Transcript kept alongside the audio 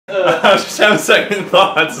I was just having second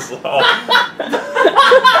thoughts.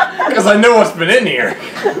 Because I know what's been in here.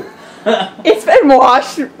 It's been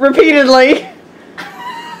washed repeatedly.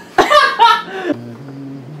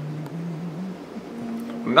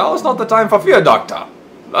 Now is not the time for fear, Doctor.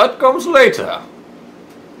 That comes later.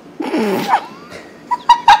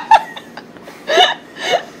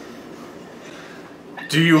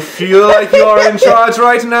 Do you feel like you are in charge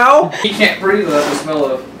right now? You can't breathe without the smell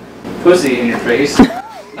of pussy in your face.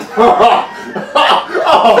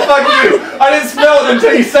 Oh, fuck you! I didn't smell it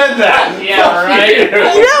until you said that! Yeah, right?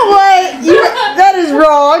 You know what? That is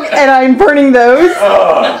wrong, and I'm burning those.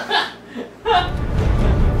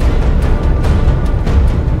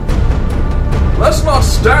 Let's not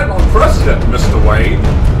stand on precedent, Mr. Wayne.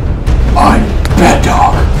 I'm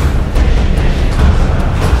Batdog.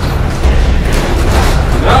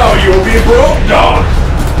 Now you will be broke, dog.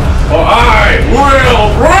 Or I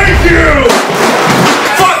will break you!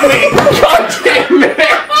 Fuck me! God damn it!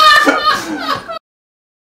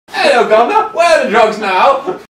 Hello, Governor. Where are the drugs now?